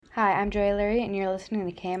Hi, I'm Joy Lurie, and you're listening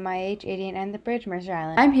to KMIH 88.9 The Bridge, Mercer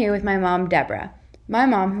Island. I'm here with my mom, Deborah. My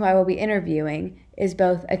mom, who I will be interviewing, is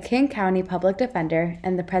both a King County public defender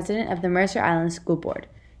and the president of the Mercer Island School Board.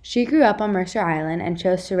 She grew up on Mercer Island and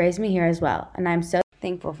chose to raise me here as well, and I'm so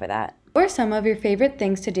thankful for that. What were some of your favorite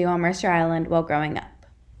things to do on Mercer Island while growing up?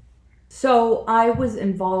 So I was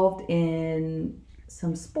involved in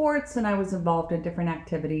some sports and I was involved in different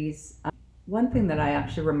activities. One thing that I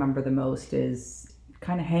actually remember the most is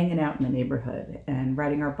kind of hanging out in the neighborhood and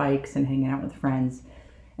riding our bikes and hanging out with friends.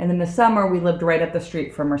 And in the summer, we lived right up the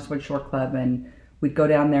street from Mercerwood Shore Club, and we'd go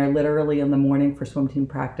down there literally in the morning for swim team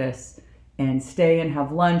practice and stay and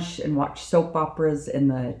have lunch and watch soap operas in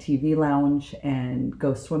the TV lounge and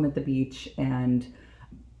go swim at the beach and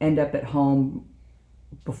end up at home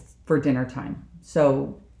for dinner time.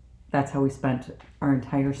 So that's how we spent our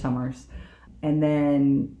entire summers. And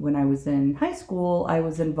then when I was in high school, I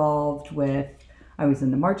was in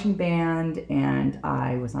the marching band, and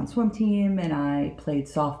I was on swim team, and I played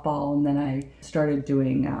softball, and then I started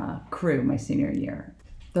doing crew my senior year.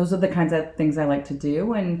 Those are the kinds of things I like to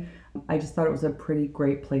do, and I just thought it was a pretty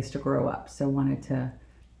great place to grow up, so wanted to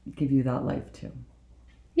give you that life too.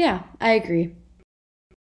 Yeah, I agree.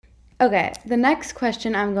 Okay, the next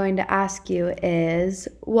question I'm going to ask you is,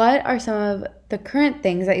 what are some of the current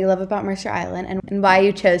things that you love about Mercer Island and why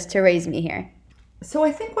you chose to raise me here? So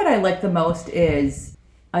I think what I like the most is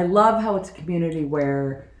I love how it's a community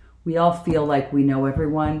where we all feel like we know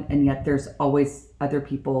everyone, and yet there's always other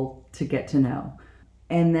people to get to know.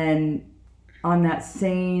 And then on that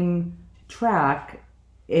same track,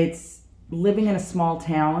 it's living in a small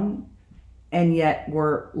town, and yet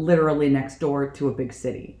we're literally next door to a big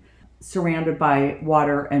city, surrounded by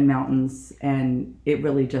water and mountains, and it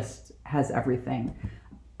really just has everything.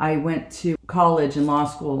 I went to college and law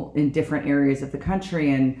school in different areas of the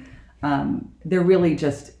country, and there really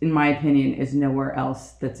just, in my opinion, is nowhere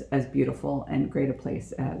else that's as beautiful and great a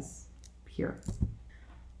place as here.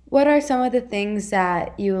 What are some of the things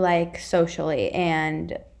that you like socially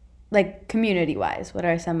and like community-wise? What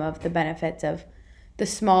are some of the benefits of the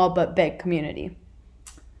small but big community?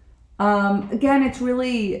 Again, it's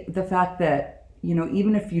really the fact that,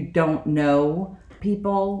 even if you don't know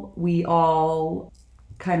people, we all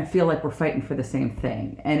kind of feel like we're fighting for the same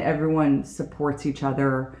thing, and everyone supports each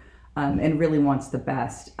other and really wants the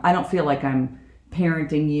best. I don't feel like I'm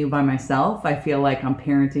parenting you by myself. I feel like I'm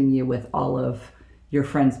parenting you with all of your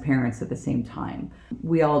friends' parents at the same time.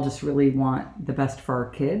 We all just really want the best for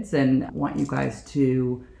our kids and want you guys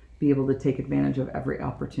to be able to take advantage of every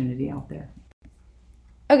opportunity out there.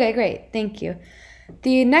 Okay, great. Thank you.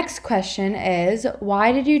 The next question is,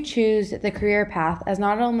 why did you choose the career path as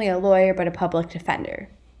not only a lawyer but a public defender?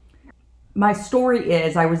 My story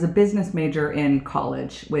is I was a business major in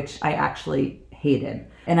college, which I actually hated.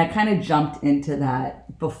 And I kind of jumped into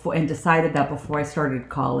that before and decided that before I started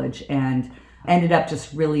college, and ended up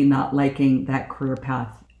just really not liking that career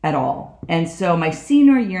path at all. And so my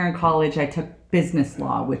senior year in college, I took business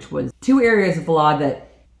law, which was two areas of law that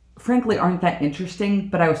frankly aren't that interesting,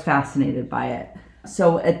 but I was fascinated by it.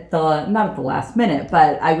 So not at the last minute,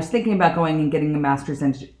 but I was thinking about going and getting a master's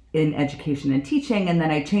in education and teaching, and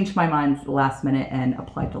then I changed my mind at the last minute and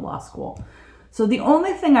applied to law school. So the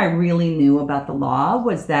only thing I really knew about the law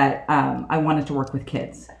was that I wanted to work with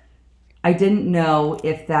kids. I didn't know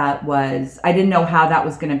I didn't know how that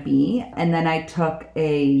was going to be. And then I took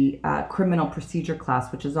a criminal procedure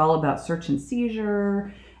class, which is all about search and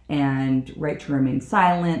seizure and right to remain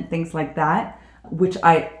silent, things like that, which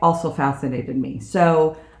also fascinated me.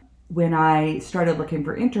 So when I started looking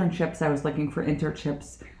for internships, I was looking for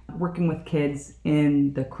internships working with kids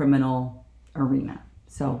in the criminal arena.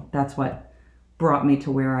 So that's what brought me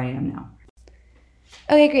to where I am now.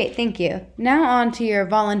 Okay, great. Thank you. Now on to your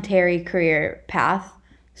voluntary career path,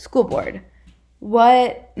 school board.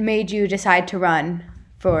 What made you decide to run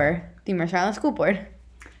for the Mercer Island School Board?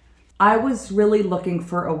 I was really looking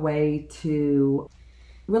for a way to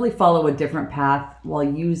really follow a different path while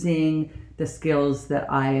using the skills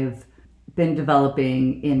that I've been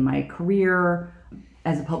developing in my career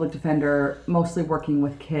as a public defender, mostly working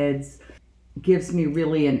with kids. Gives me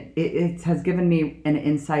really it has given me an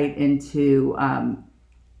insight into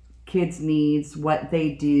kids' needs, what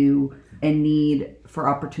they do and need for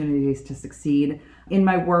opportunities to succeed. In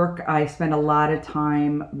my work, I spend a lot of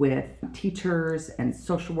time with teachers and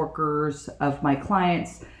social workers of my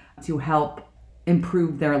clients to help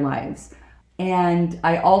improve their lives. And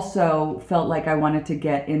I also felt like I wanted to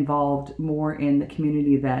get involved more in the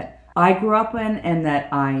community that I grew up in and that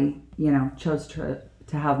I, chose to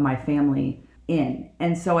have my family in.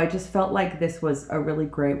 And so I just felt like this was a really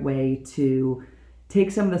great way to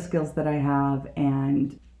take some of the skills that I have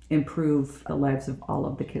and improve the lives of all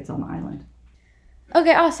of the kids on the island.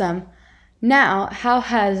 Okay, awesome. Now, how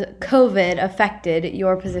has COVID affected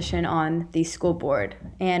your position on the school board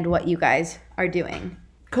and what you guys are doing?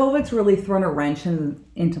 COVID's really thrown a wrench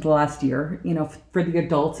into the last year, for the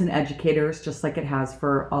adults and educators, just like it has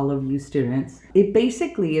for all of you students. It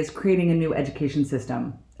basically is creating a new education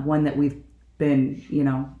system, one that we've been,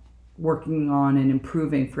 working on and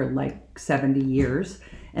improving for like 70 years.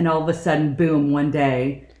 And all of a sudden, boom, one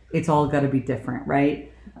day, it's all got to be different,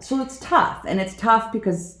 right? So it's tough. And it's tough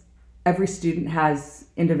because every student has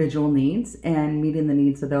individual needs, and meeting the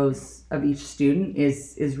needs of each student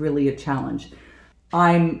is really a challenge.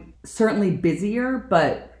 I'm certainly busier,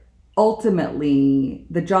 but ultimately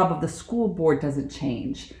the job of the school board doesn't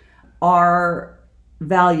change. Our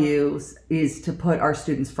values is to put our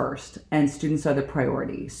students first, and students are the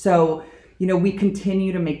priority. So, we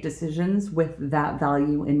continue to make decisions with that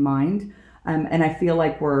value in mind. And I feel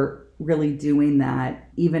like we're really doing that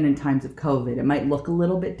even in times of COVID. It might look a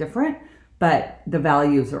little bit different, but the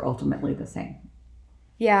values are ultimately the same.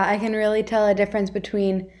 Yeah, I can really tell a difference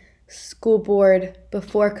between school board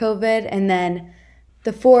before COVID and then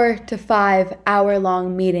the 4 to 5 hour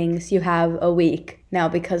long meetings you have a week now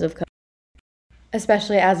because of COVID,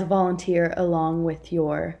 especially as a volunteer along with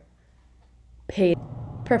your paid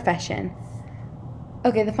profession.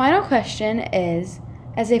 Okay, the final question is,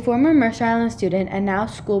 as a former Mercer Island student and now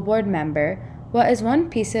school board member, what is one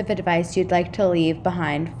piece of advice you'd like to leave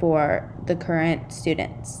behind for the current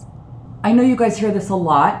students? I know you guys hear this a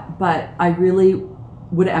lot, but I really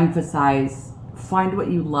would emphasize, find what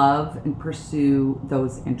you love and pursue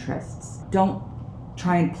those interests. Don't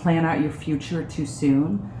try and plan out your future too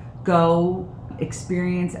soon. Go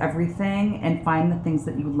experience everything and find the things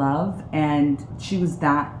that you love and choose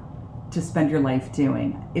that to spend your life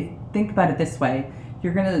doing. Think about it this way,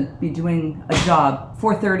 you're gonna be doing a job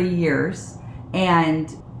for 30 years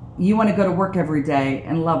and you wanna go to work every day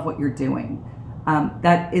and love what you're doing.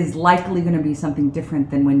 That is likely going to be something different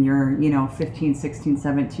than when you're, 15, 16,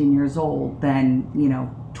 17 years old than,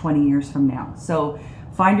 20 years from now. So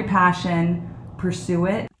find your passion, pursue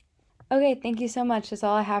it. Okay, thank you so much. That's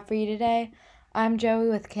all I have for you today. I'm Joey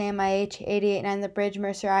with KMIH 88.9 The Bridge,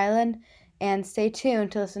 Mercer Island, and stay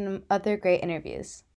tuned to listen to other great interviews.